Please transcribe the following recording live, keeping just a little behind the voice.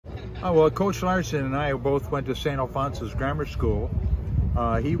Oh, well, Coach Larson and I both went to St. Alphonsus Grammar School.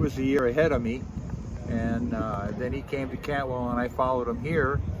 He was a year ahead of me, and then he came to Cantwell and I followed him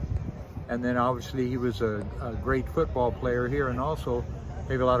here. And then obviously he was a great football player here, and also,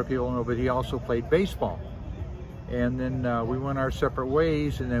 maybe a lot of people don't know, but he also played baseball. And then we went our separate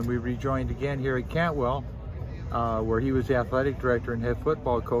ways, and then we rejoined again here at Cantwell, where he was the athletic director and head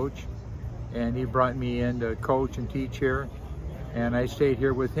football coach. And he brought me in to coach and teach here. And I stayed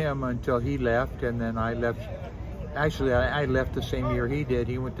here with him until he left, and then I left. Actually, I left the same year he did.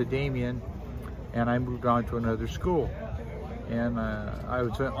 He went to Damien, and I moved on to another school. And I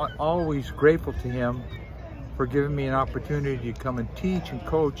was always grateful to him for giving me an opportunity to come and teach and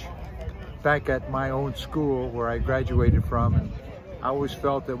coach back at my own school where I graduated from. And I always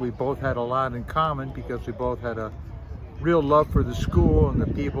felt that we both had a lot in common because we both had a real love for the school and the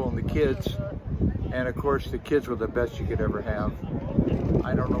people and the kids. And of course, the kids were the best you could ever have.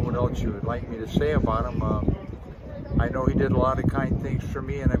 I don't know what else you would like me to say about him. I know he did a lot of kind things for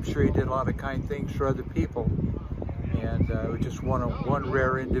me, and I'm sure he did a lot of kind things for other people. And it was just one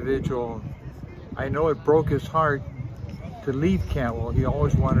rare individual. I know it broke his heart to leave Cantwell. He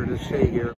always wanted to stay here.